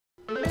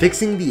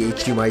fixing the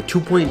HDMI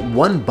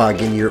 2.1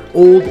 bug in your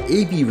old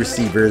AV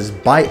receivers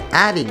by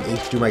adding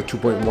HDMI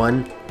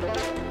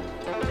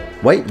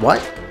 2.1. Wait, what?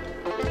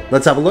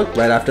 Let's have a look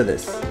right after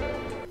this.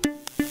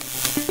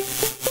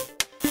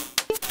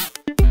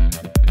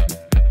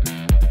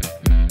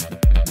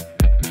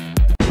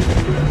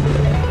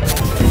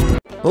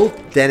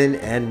 Both Denon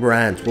and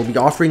Marantz will be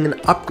offering an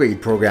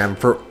upgrade program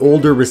for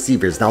older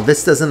receivers. Now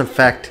this doesn't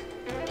affect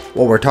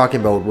what we're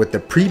talking about with the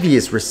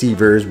previous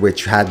receivers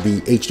which had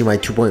the HDMI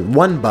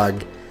 2.1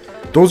 bug.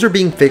 Those are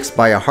being fixed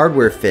by a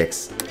hardware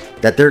fix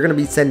that they're going to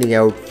be sending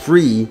out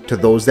free to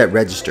those that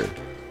registered.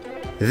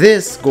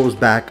 This goes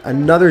back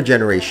another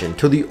generation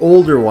to the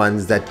older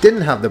ones that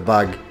didn't have the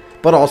bug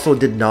but also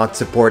did not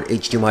support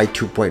HDMI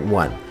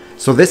 2.1.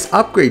 So this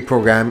upgrade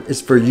program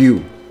is for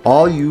you.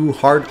 All you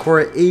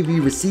hardcore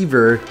AV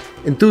receiver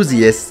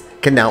enthusiasts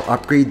can now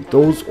upgrade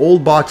those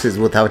old boxes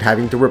without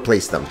having to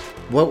replace them.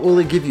 What will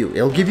it give you?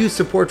 It'll give you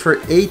support for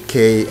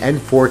 8K and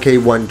 4K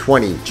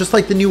 120, just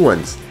like the new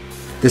ones.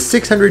 The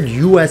 $600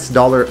 US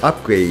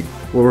upgrade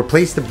will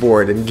replace the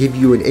board and give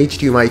you an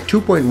HDMI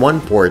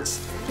 2.1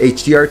 ports,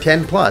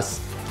 HDR10 Plus,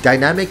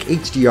 Dynamic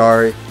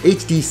HDR,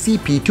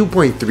 HDCP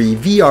 2.3,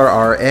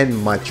 VRR, and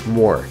much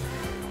more.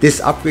 This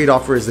upgrade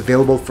offer is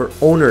available for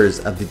owners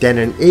of the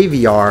Denon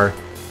AVR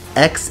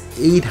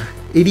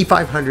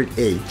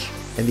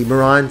X8500H and the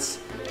Marantz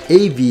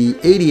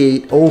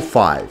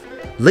AV8805.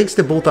 Links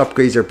to both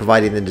upgrades are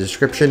provided in the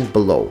description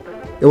below.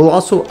 It will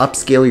also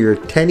upscale your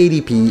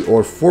 1080p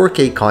or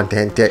 4K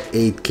content to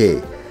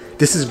 8K.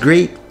 This is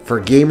great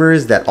for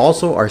gamers that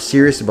also are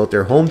serious about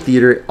their home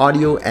theater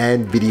audio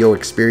and video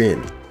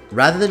experience.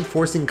 Rather than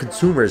forcing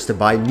consumers to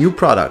buy new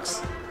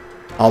products,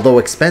 although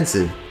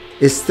expensive,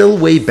 it's still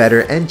way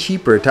better and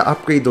cheaper to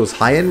upgrade those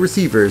high-end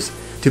receivers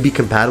to be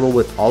compatible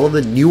with all of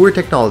the newer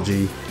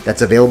technology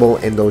that's available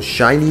in those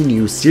shiny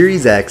new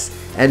Series X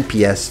and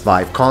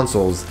PS5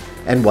 consoles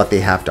and what they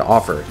have to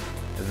offer.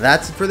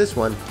 That's it for this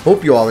one.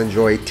 Hope you all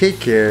enjoy. Take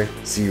care.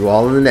 See you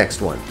all in the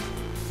next one.